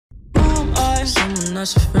Someone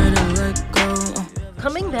that's afraid to let go.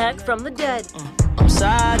 Coming back from the dead. I'm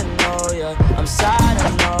sad, I know, yeah. I'm sad, I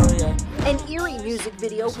know, yeah. An Eerie music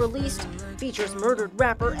video released features murdered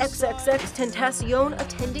rapper XXXTentacion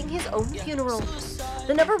attending his own funeral.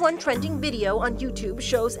 The #1 trending video on YouTube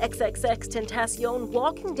shows XXXTentacion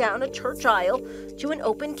walking down a church aisle to an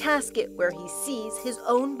open casket where he sees his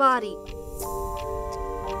own body.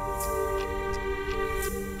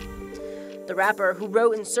 The rapper, who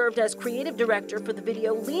wrote and served as creative director for the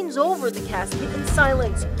video, leans over the casket in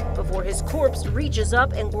silence before his corpse reaches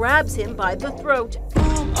up and grabs him by the throat.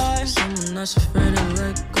 Someone that's afraid to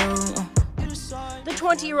let go. The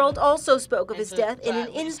 20-year-old also spoke of his death in an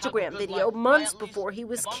Instagram video months before he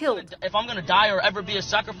was killed. If I'm gonna die or ever be a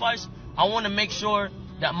sacrifice, I want to make sure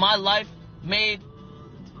that my life made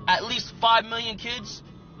at least 5 million kids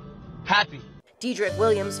happy. Dedrick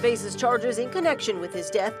Williams faces charges in connection with his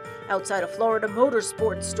death outside a Florida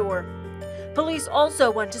motorsports store. Police also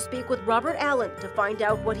want to speak with Robert Allen to find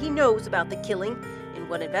out what he knows about the killing in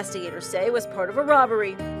what investigators say was part of a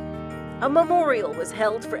robbery. A memorial was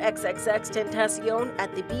held for XXXTentacion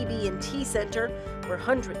at the BB&T Center, where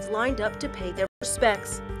hundreds lined up to pay their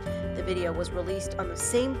respects. The video was released on the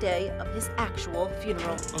same day of his actual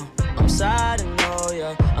funeral. I'm sad, I know,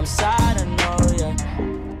 yeah. I'm sad, I know, yeah.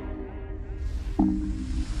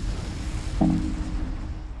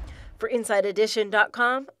 For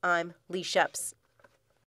InsideEdition.com, I'm Lee Sheps.